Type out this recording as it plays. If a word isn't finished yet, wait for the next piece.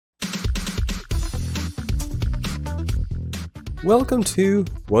Welcome to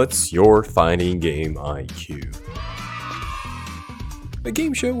What's Your Fighting Game IQ? A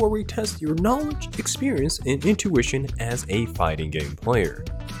game show where we test your knowledge, experience, and intuition as a fighting game player.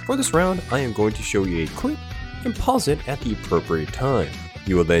 For this round, I am going to show you a clip and pause it at the appropriate time.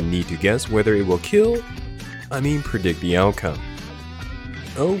 You will then need to guess whether it will predict the outcome.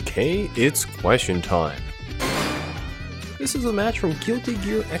 Okay, it's question time. This is a match from Guilty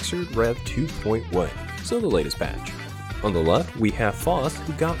Gear Xrd Rev 2.1, so the latest patch. On the left, we have Faust,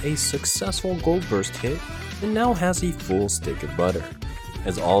 who got a successful gold burst hit and now has a full stick of butter.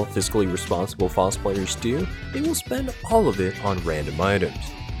 As all fiscally responsible Faust players do, they will spend all of it on random items.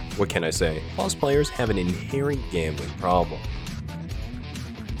 What can I say? Faust players have an inherent gambling problem.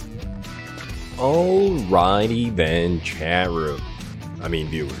 Alrighty then,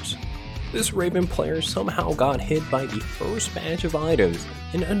 viewers. This Raven player somehow got hit by the first batch of items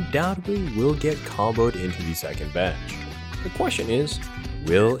and undoubtedly will get comboed into the second batch. The question is,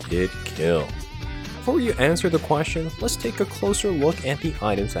 will it kill? Before you answer the question, let's take a closer look at the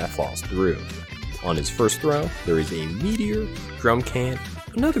items that Faust threw. On his first throw, there is a meteor, drum can,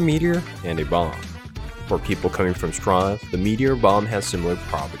 another meteor, and a bomb. For people coming from Strive, the meteor bomb has similar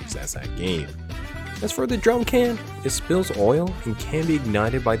properties as that game. As for the drum can, it spills oil and can be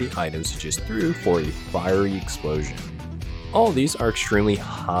ignited by the items you just threw for a fiery explosion. All of these are extremely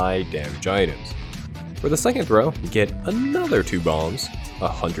high damage items. For the second throw, you get another 2 bombs, a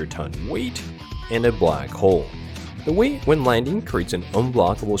 100-ton weight, and a black hole. The weight, when landing, creates an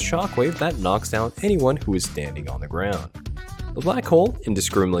unblockable shockwave that knocks down anyone who is standing on the ground. The black hole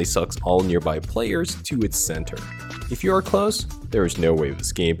indiscriminately sucks all nearby players to its center. If you are close, there is no way of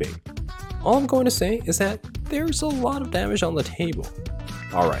escaping. All I'm going to say is that there's a lot of damage on the table.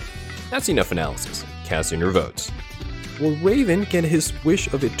 Alright, that's enough analysis. Cast in your votes. Will Raven get his wish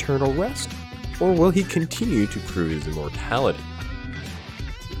of eternal rest, or will he continue to prove his immortality?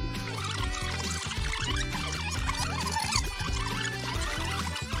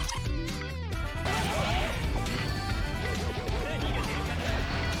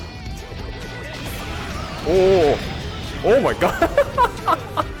 Oh my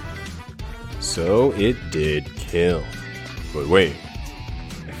god! So it did kill. But wait,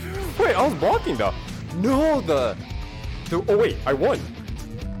 I was blocking though. No, oh wait, I won.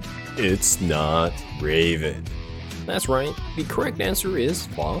 It's not Raven. That's right, the correct answer is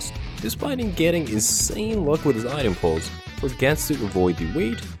Faust. Despite getting insane luck with his item pulls, forgets to avoid the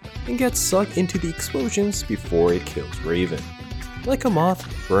weight and gets sucked into the explosions before it kills Raven. Like a moth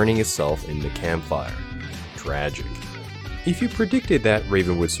burning itself in the campfire. Tragic. If you predicted that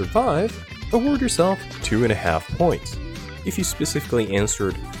Raven would survive, award yourself 2.5 points. If you specifically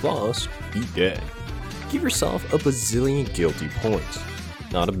answered Faust, be dead. Give yourself a bazillion guilty points.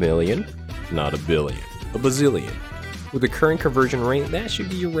 Not a million, not a billion, a bazillion. With the current conversion rate, that should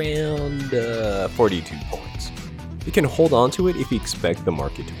be around 42 points. You can hold on to it if you expect the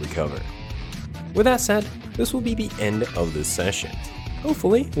market to recover. With that said, this will be the end of this session.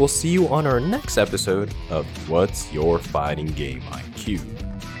 Hopefully, we'll see you on our next episode of What's Your Fighting Game IQ?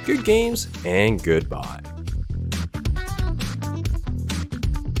 Good games and goodbye.